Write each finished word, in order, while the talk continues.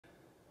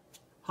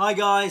Hi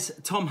guys,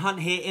 Thom Hunt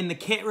here in the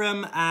kit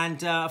room,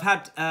 and I've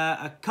had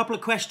a couple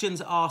of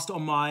questions asked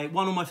on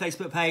one on my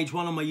Facebook page,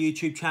 one on my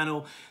YouTube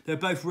channel. They're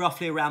both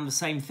roughly around the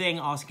same thing,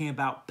 asking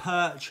about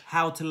perch,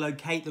 how to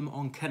locate them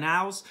on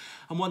canals.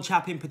 And one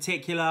chap in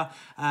particular,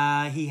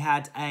 he's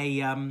got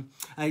a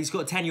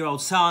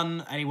 10-year-old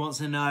son, and he wants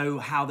to know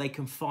how they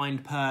can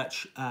find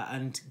perch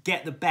and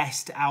get the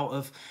best out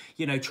of,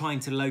 trying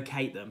to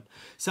locate them.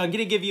 So I'm going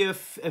to give you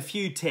a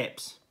few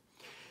tips.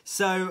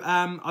 So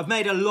I've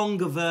made a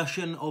longer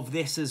version of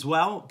this as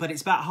well, but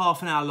it's about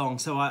half an hour long.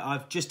 So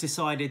I've just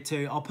decided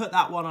I'll put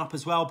that one up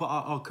as well, but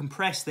I'll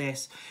compress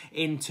this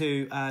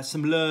into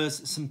some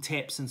lures, some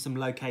tips and some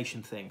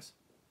location things.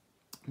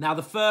 Now,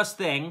 the first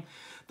thing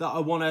that I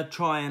want to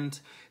try and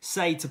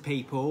say to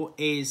people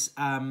is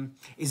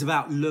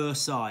about lure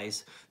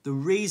size. The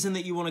reason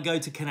that you want to go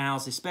to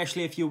canals,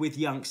 especially if you're with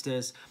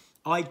youngsters,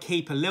 I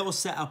keep a little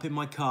setup in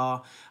my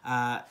car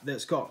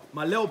that's got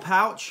my little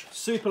pouch,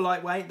 super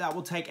lightweight, that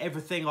will take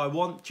everything I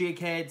want, jig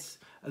heads,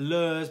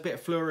 lures, bit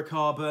of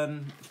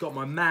fluorocarbon, got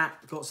my mat,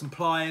 got some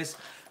pliers,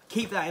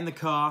 keep that in the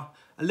car,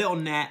 a little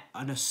net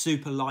and a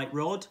super light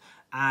rod,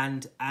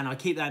 and I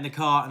keep that in the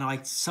car, and I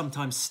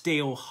sometimes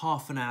steal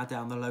half an hour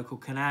down the local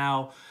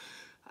canal,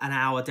 an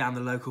hour down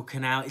the local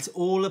canal. It's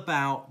all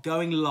about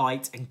going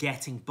light and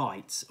getting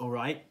bites, all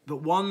right? But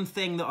one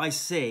thing that I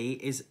see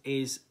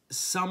is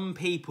some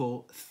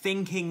people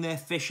thinking they're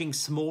fishing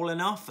small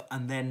enough,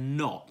 and they're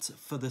not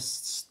for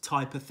this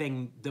type of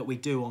thing that we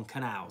do on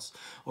canals.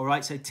 All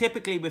right, so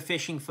typically we're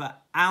fishing for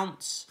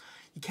ounce.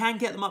 You can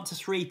get them up to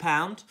 3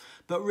 pound,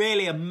 but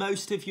really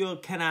most of your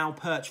canal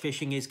perch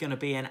fishing is going to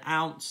be an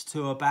ounce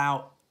to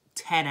about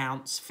 10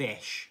 ounce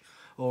fish.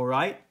 All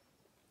right,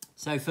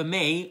 so for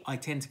me, I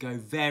tend to go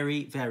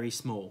very, very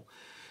small.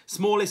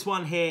 Smallest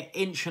one here,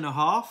 1.5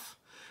 inches.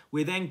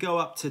 We then go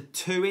up to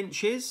 2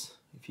 inches.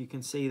 If you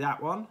can see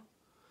that one.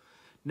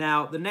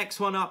 Now, the next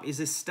one up is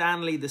a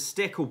Stanley the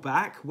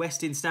Stickleback,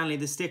 Westin Stanley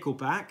the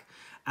Stickleback,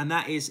 and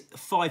that is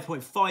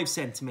 5.5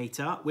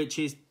 centimetre, which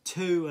is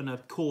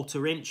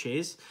 2.25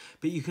 inches.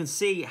 But you can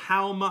see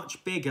how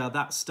much bigger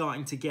that's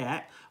starting to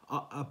get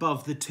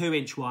above the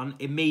 2-inch one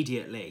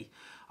immediately.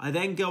 I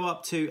then go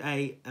up to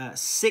a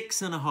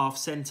 6.5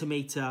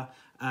 centimetre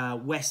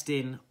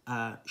Westin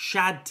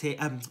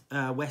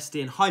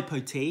Westin Hypo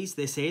Tees,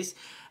 this is,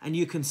 and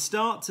you can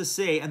start to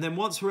see, and then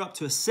once we're up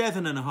to a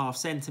 7.5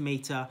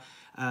 centimetre,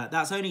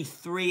 that's only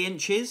 3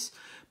 inches,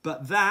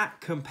 but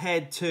that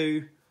compared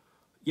to,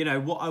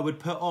 what I would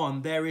put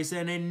on, there is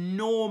an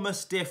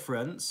enormous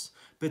difference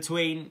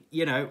between,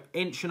 1.5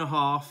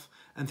 inches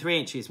and 3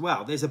 inches.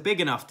 Well, there's a big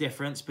enough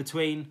difference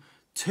between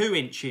 2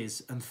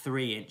 inches and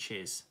 3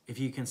 inches, if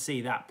you can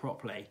see that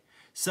properly.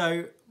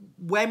 So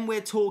when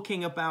we're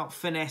talking about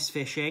finesse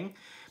fishing,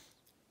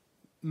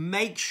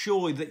 make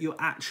sure that you're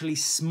actually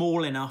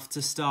small enough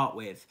to start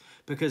with,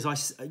 because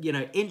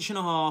 1.5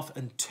 inches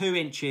and 2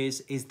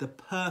 inches is the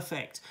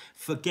perfect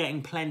for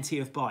getting plenty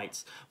of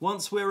bites.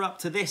 Once we're up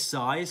to this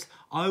size,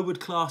 I would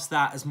class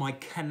that as my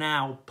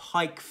canal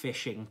pike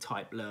fishing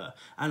type lure,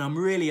 and I'm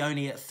really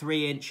only at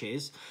 3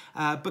 inches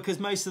because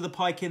most of the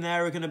pike in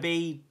there are going to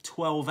be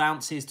 12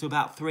 ounces to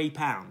about 3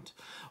 pound.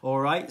 All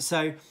right,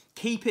 so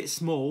keep it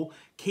small,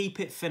 keep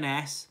it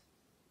finesse.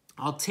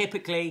 I'll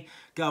typically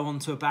go on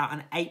to about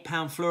an 8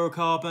 pound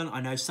fluorocarbon.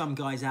 I know some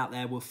guys out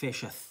there will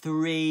fish a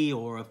 3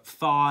 or a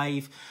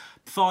 5.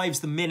 5's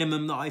the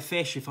minimum that I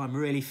fish if I'm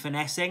really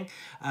finessing,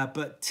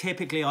 but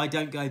typically I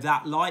don't go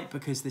that light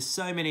because there's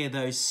so many of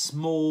those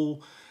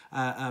small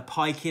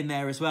pike in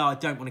there as well. I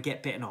don't want to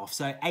get bitten off.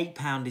 So 8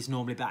 pound is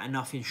normally about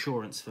enough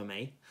insurance for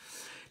me.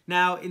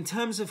 Now, in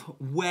terms of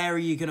where are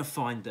you going to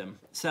find them?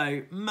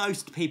 So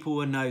most people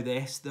will know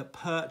this, that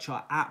perch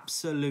are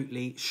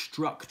absolutely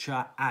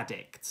structure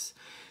addicts.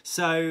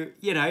 So,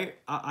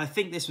 I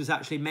think this was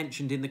actually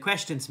mentioned in the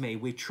question to me.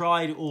 We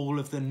tried all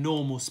of the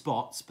normal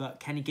spots, but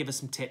can you give us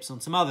some tips on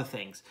some other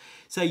things?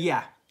 So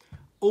yeah,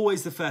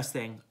 always the first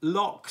thing,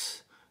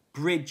 locks,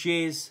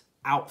 bridges,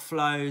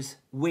 outflows,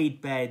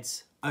 weed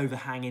beds,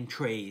 overhanging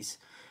trees.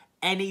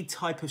 Any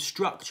type of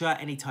structure,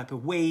 any type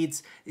of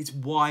weeds. It's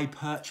why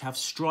perch have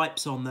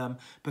stripes on them,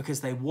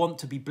 because they want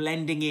to be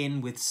blending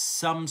in with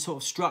some sort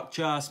of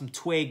structure, some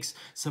twigs,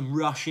 some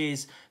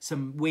rushes,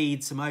 some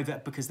weeds,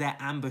 because they're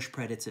ambush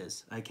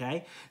predators,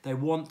 okay? They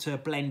want to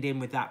blend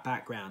in with that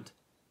background.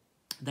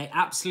 They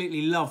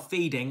absolutely love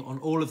feeding on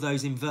all of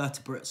those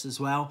invertebrates as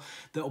well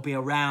that will be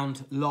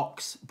around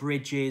locks,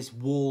 bridges,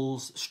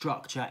 walls,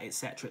 structure,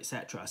 etc.,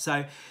 etc.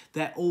 So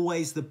they're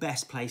always the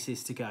best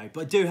places to go. But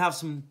I do have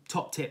some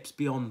top tips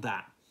beyond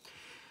that.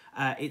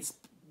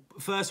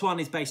 First one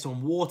is based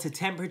on water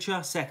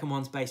temperature. Second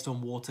one's based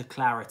on water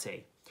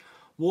clarity.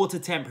 Water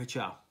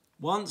temperature.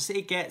 Once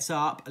it gets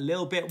up a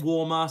little bit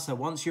warmer, so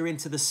once you're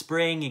into the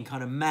spring in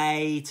kind of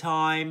May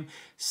time,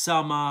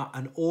 summer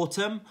and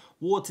autumn,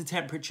 water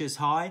temperature's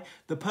high,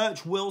 the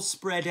perch will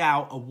spread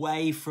out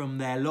away from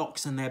their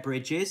locks and their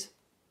bridges,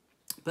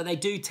 but they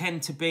do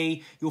tend to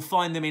be, you'll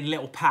find them in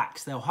little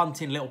packs. They'll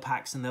hunt in little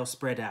packs and they'll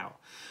spread out.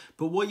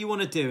 But what you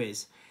want to do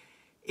is,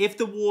 if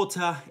the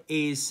water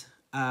is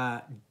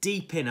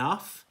deep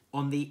enough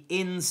on the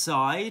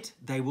inside,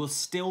 they will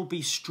still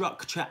be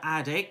structure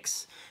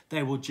addicts.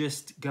 They will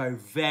just go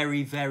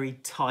very, very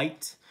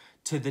tight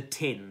to the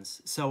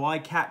tins. So I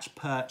catch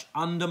perch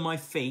under my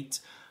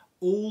feet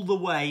all the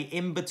way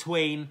in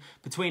between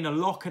a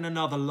lock and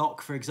another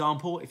lock. For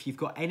example, if you've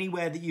got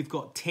anywhere that you've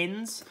got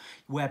tins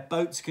where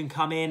boats can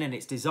come in and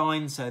it's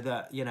designed so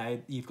that, you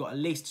know, you've got at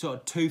least sort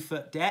of 2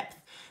 foot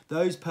depth,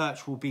 those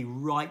perch will be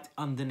right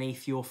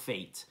underneath your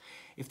feet.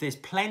 If there's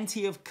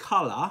plenty of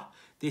colour,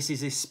 this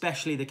is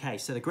especially the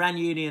case. So the Grand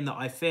Union that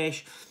I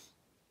fish,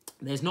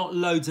 there's not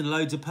loads and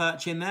loads of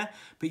perch in there,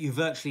 but you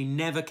virtually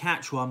never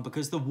catch one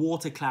because the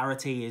water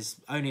clarity is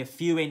only a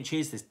few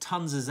inches. There's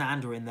tons of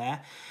zander in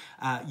there.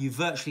 You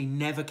virtually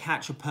never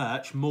catch a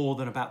perch more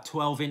than about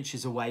 12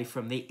 inches away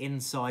from the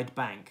inside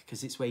bank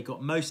because it's where you've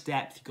got most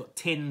depth. You've got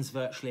tins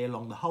virtually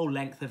along the whole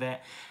length of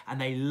it,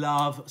 and they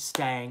love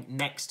staying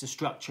next to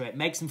structure. It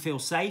makes them feel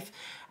safe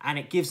and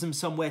it gives them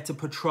somewhere to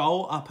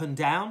patrol up and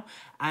down,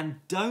 and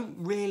don't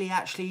really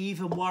actually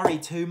even worry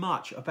too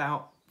much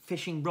about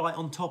fishing right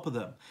on top of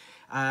them.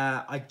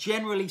 I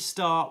generally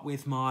start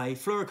with my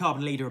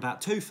fluorocarbon leader about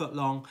 2 foot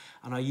long,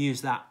 and I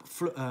use that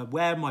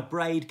where my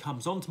braid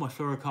comes onto my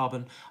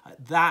fluorocarbon.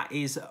 That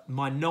is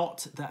my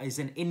knot. That is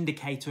an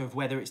indicator of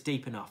whether it's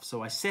deep enough.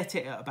 So I set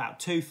it at about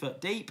 2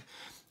 foot deep.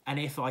 And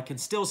if I can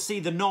still see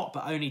the knot,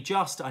 but only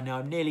just, I know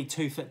I'm nearly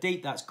 2 foot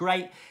deep, that's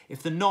great.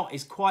 If the knot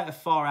is quite a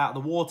far out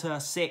of the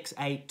water, 6,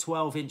 8,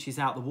 12 inches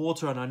out of the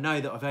water, and I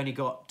know that I've only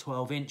got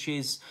 12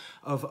 inches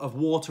of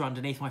water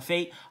underneath my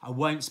feet, I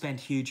won't spend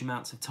huge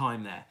amounts of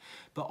time there.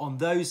 But on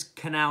those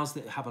canals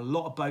that have a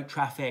lot of boat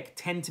traffic,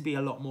 tend to be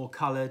a lot more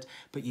coloured,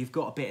 but you've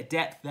got a bit of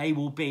depth, they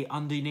will be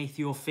underneath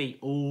your feet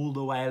all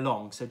the way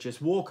along. So just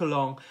walk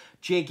along,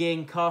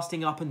 jigging,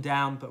 casting up and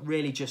down, but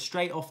really just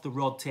straight off the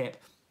rod tip,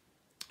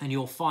 and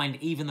you'll find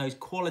even those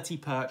quality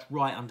perch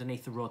right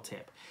underneath the rod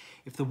tip.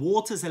 If the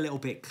water's a little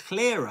bit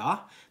clearer,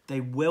 they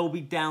will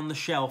be down the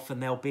shelf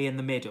and they'll be in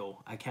the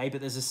middle, okay?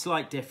 But there's a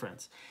slight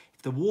difference.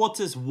 If the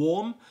water's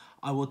warm,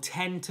 I will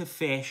tend to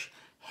fish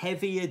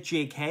heavier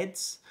jig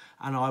heads,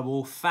 and I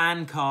will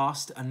fan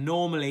cast, and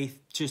normally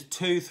just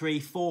 2, 3,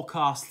 4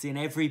 casts in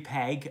every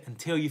peg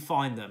until you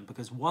find them,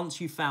 because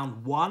once you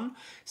found one,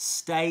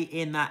 stay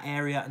in that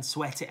area and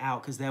sweat it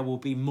out, because there will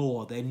be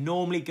more. They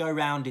normally go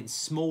around in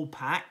small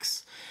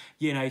packs,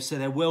 you know, so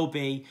there will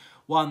be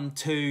 1,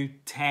 2,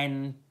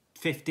 10,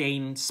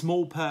 15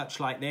 small perch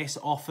like this,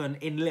 often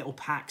in little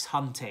packs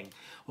hunting.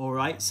 All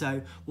right,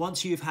 so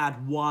once you've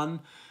had one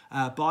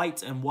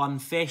bite and one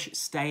fish,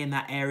 stay in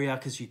that area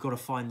because you've got to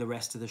find the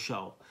rest of the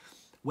shoal.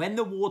 When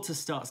the water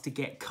starts to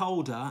get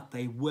colder,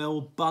 they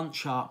will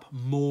bunch up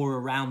more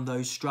around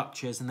those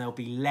structures and there'll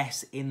be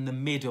less in the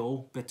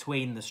middle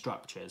between the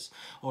structures.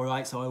 All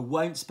right, so I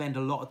won't spend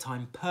a lot of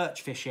time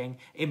perch fishing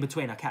in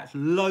between. I catch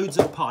loads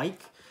of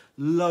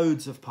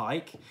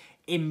pike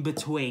in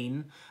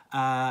between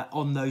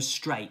on those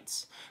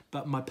straights.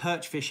 But my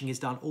perch fishing is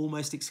done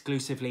almost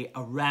exclusively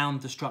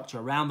around the structure,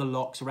 around the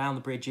locks, around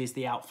the bridges,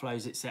 the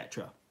outflows,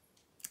 etc.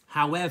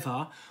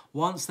 However,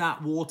 once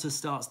that water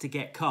starts to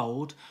get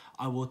cold,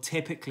 I will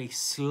typically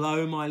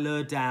slow my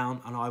lure down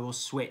and I will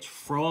switch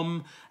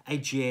from a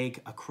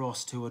jig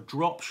across to a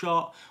drop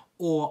shot,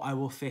 or I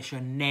will fish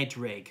a Ned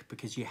rig,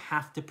 because you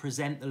have to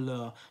present the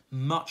lure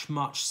much,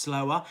 much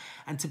slower.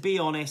 And to be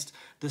honest,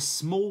 the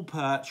small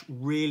perch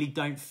really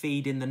don't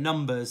feed in the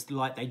numbers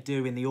like they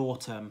do in the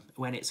autumn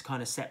when it's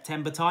kind of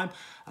September time.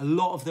 A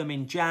lot of them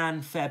in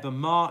Jan, Feb and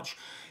March,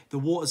 the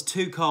water's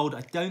too cold.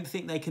 I don't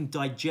think they can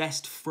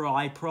digest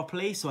fry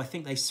properly, so I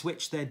think they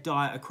switch their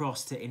diet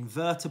across to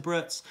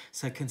invertebrates.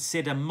 So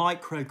consider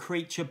micro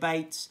creature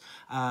baits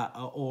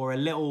or a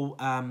little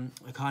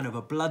kind of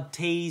a blood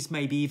tease,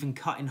 maybe even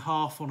cut in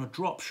half on a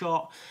drop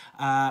shot,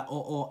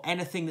 or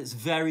anything that's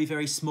very,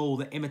 very small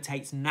that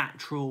imitates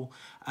natural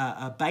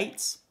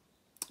baits.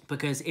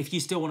 Because if you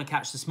still want to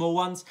catch the small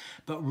ones,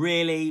 but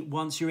really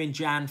once you're in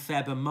Jan,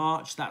 Feb and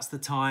March, that's the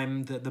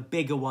time that the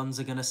bigger ones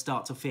are going to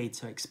start to feed.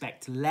 So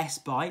expect less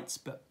bites,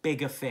 but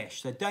bigger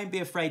fish. So don't be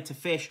afraid to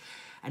fish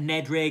a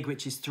Ned rig,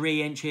 which is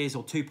 3 inches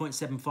or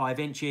 2.75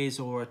 inches,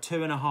 or a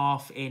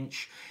 2.5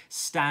 inch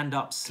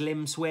stand-up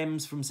slim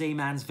swims from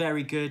Z-Man's,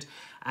 very good.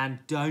 And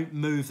don't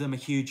move them a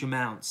huge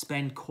amount.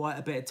 Spend quite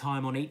a bit of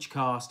time on each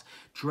cast,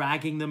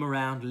 dragging them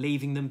around,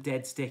 leaving them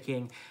dead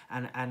sticking.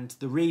 And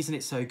the reason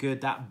it's so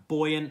good, that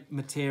buoyant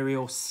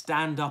material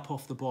stand up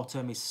off the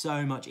bottom is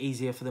so much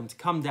easier for them to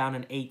come down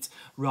and eat,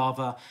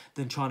 rather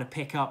than trying to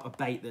pick up a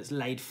bait that's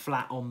laid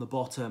flat on the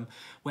bottom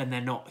when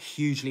they're not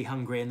hugely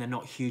hungry and they're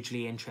not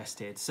hugely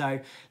interested. So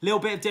a little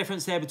bit of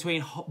difference there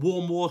between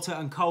warm water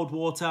and cold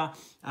water.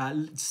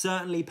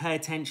 Certainly pay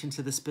attention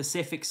to the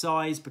specific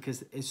size,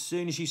 because as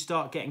soon as you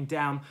start getting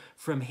down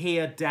from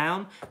here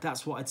down,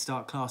 that's what I'd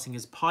start classing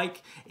as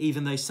pike,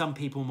 even though some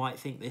people might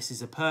think this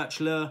is a perch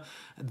lure.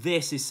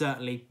 This is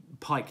certainly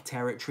pike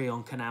territory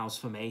on canals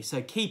for me.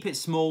 So keep it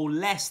small,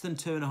 less than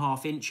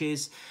 2.5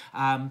 inches.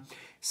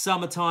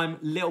 Summertime,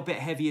 little bit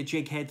heavier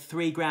jig head,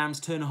 3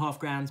 grams, 2.5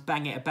 grams,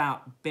 bang it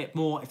about a bit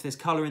more if there's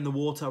colour in the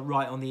water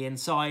right on the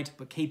inside,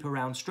 but keep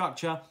around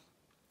structure.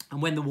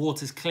 And when the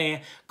water's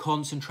clear,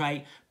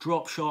 concentrate,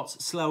 drop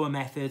shots, slower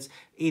methods,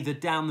 either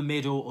down the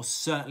middle or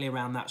certainly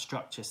around that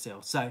structure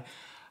still. So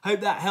hope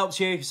that helps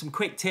you. Some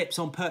quick tips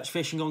on perch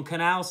fishing on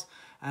canals.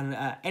 And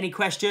any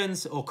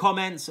questions or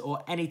comments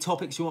or any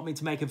topics you want me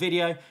to make a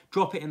video,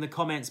 drop it in the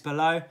comments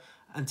below.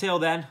 Until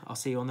then, I'll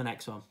see you on the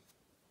next one.